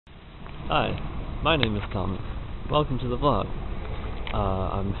Hi, my name is Thomas. Welcome to the vlog.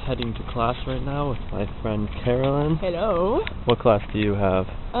 I'm heading to class right now with my friend Carolyn. Hello. What class do you have?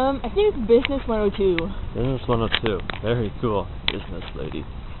 I think it's Business 102. Business 102. Very cool. Business lady.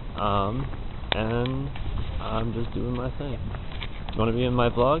 And I'm just doing my thing. You want to be in my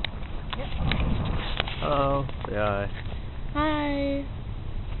vlog? Yep. Hello. Say hi. Hi.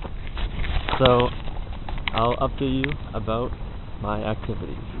 So, I'll update you about my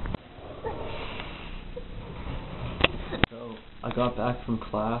activities. So, I got back from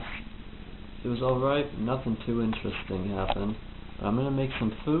class. It was alright, nothing too interesting happened. But I'm gonna make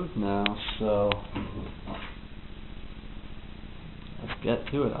some food now, so let's get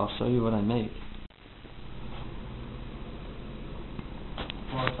to it. I'll show you what I make.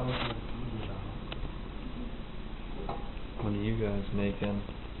 What are you guys making?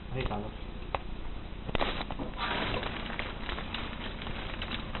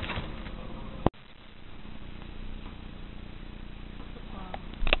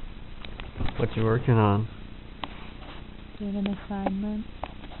 What you working on? Doing an assignment.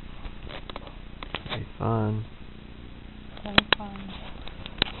 Very fun. Very fun.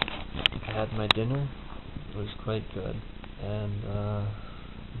 I had my dinner. It was quite good. And I'm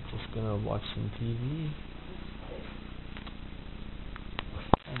just gonna watch some TV.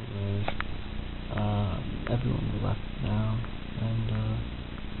 Anyways, everyone left now, and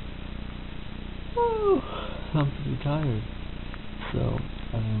I'm pretty tired. So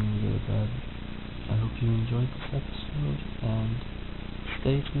I'm gonna go to bed. I hope you enjoyed this episode, and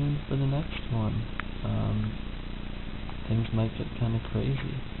stay tuned for the next one. Things might get kind of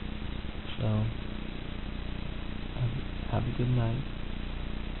crazy. So have a good night.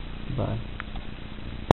 Bye.